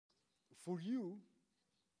For you,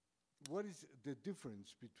 what is the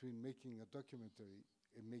difference between making a documentary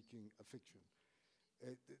and making a fiction?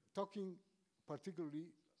 Talking particularly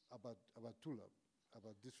about Tulip,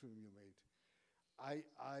 about this film you made,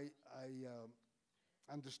 I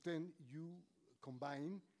understand you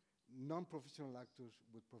combine non-professional actors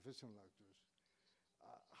with professional actors.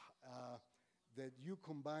 That you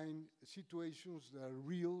combine situations that are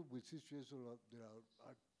real with situations that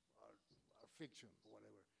are fiction, or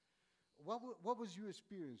whatever. What was your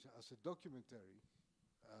experience as a documentary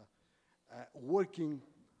working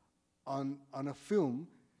on a film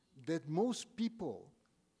that most people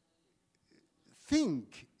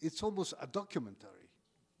think it's almost a documentary?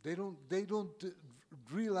 They don't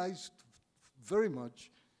realize very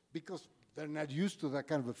much because they're not used to that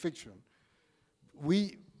kind of a fiction.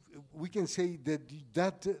 We can say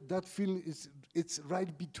that film it's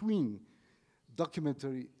right between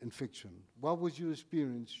documentary and fiction. What was your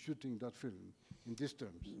experience shooting that film in these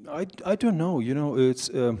terms? I don't know. You know, it's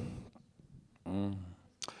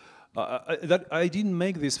that I didn't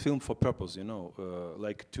make this film for purpose. You know,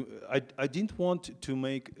 I didn't want to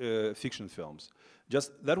make fiction films.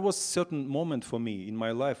 Just that was a certain moment for me in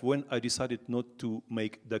my life when I decided not to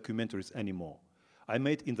make documentaries anymore. I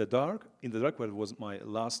made In the Dark. In the Dark was my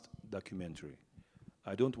last documentary.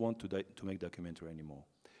 I don't want to make documentary anymore.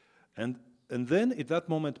 And then at that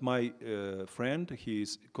moment, my friend,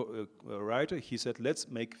 he's a writer, he said, let's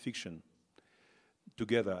make fiction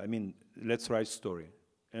together. I mean, let's write story.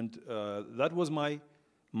 And that was my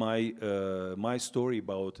story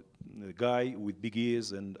about a guy with big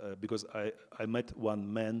ears. And because I met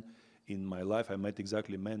one man in my life, I met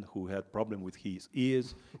exactly a man who had problem with his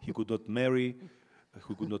ears. He could not marry,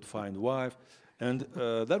 who could not find wife. And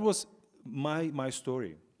that was my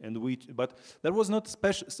story. But that was not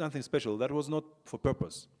something special. That was not for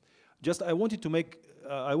purpose. Just I wanted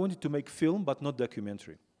to make film, but not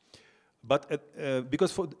documentary. But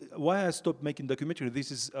because why I stopped making documentary, this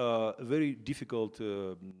is a very difficult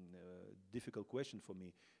question for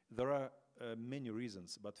me. There are many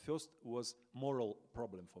reasons, but first was moral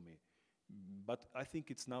problem for me. But I think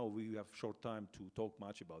it's now we have short time to talk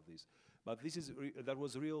much about this. But that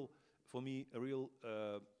was real for me, a real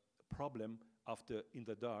problem after In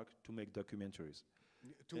the Dark to make documentaries.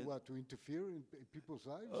 To what? To interfere in people's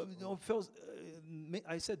lives? No, first,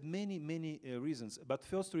 I said many reasons, but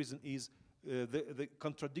first reason is the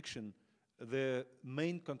contradiction, the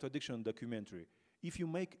main contradiction in documentary. If you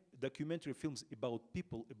make documentary films about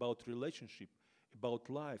people, about relationship, about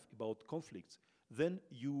life, about conflicts, then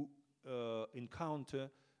you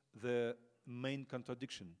encounter the main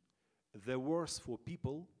contradiction. The worse for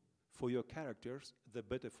people, for your characters, the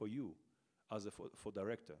better for you as for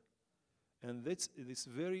director. And that's this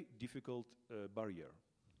very difficult barrier.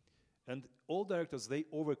 And all directors, they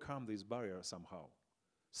overcome this barrier somehow.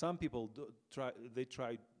 Some people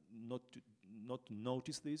try not to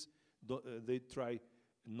notice this. They try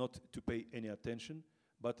not to pay any attention.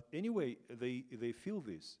 But anyway, they feel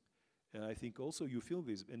this. And I think also you feel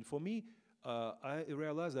this. And for me, I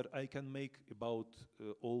realized that I can make about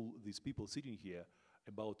all these people sitting here,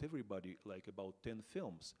 about everybody, like about 10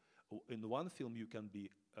 films. In one film, you can be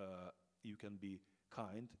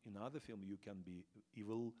kind. In another film, you can be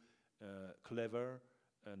evil, clever,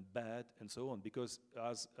 and bad, and so on. Because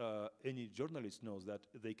as any journalist knows that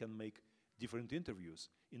they can make different interviews.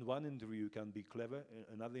 In one interview, you can be clever.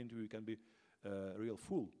 In another interview, you can be real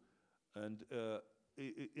fool. And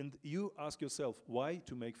you ask yourself, why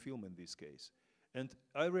to make film in this case? And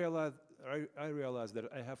I realized that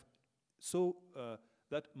I have so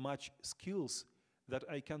that much skills that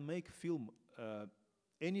I can make film,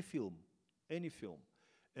 any film.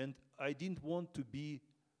 And I didn't want to be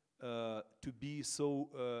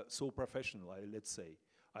so professional, let's say.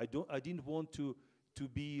 I didn't want to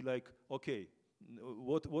be like, okay,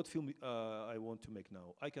 what film I want to make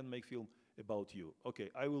now? I can make film about you. Okay,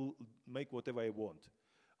 I will make whatever I want.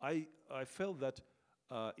 I felt that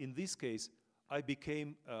in this case I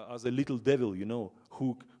became as a little devil, you know,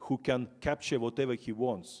 who can capture whatever he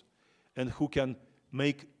wants, and who can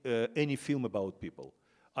make any film about people.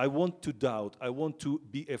 I want to doubt. I want to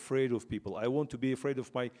be afraid of people. I want to be afraid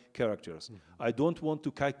of my characters. Mm-hmm. I don't want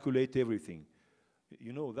to calculate everything.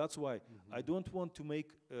 You know, that's why I don't want to make.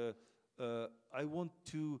 I want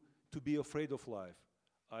to be afraid of life.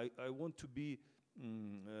 I want to be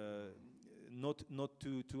not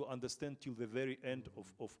to understand till the very end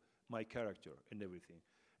of my character and everything.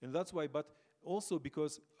 And that's why. But also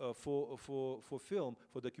because for film,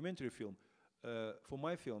 for documentary film, for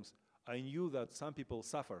my films, I knew that some people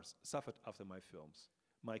suffered after my films.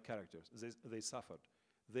 My characters, they suffered.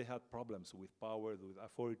 They had problems with power, with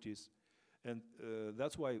authorities, And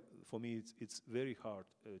that's why, for me, it's very hard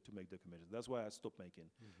to make documentaries. That's why I stopped making.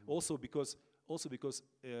 Also because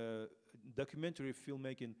documentary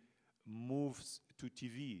filmmaking moves to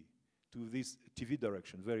TV, to this TV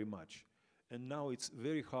direction very much. And now it's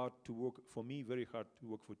very hard to work, for me, very hard to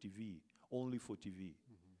work for TV, only for TV.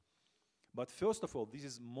 But first of all, this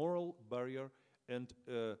is moral barrier, and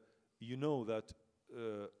you know that,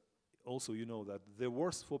 also you know that the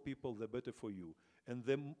worse for people, the better for you. And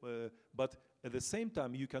then, but at the same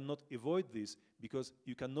time, you cannot avoid this because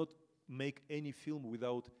you cannot make any film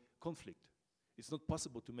without conflict. It's not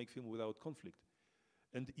possible to make film without conflict.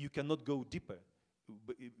 And you cannot go deeper.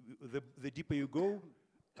 The deeper you go,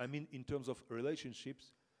 I mean in terms of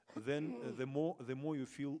relationships, then the more you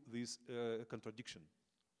feel this contradiction,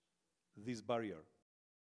 this barrier.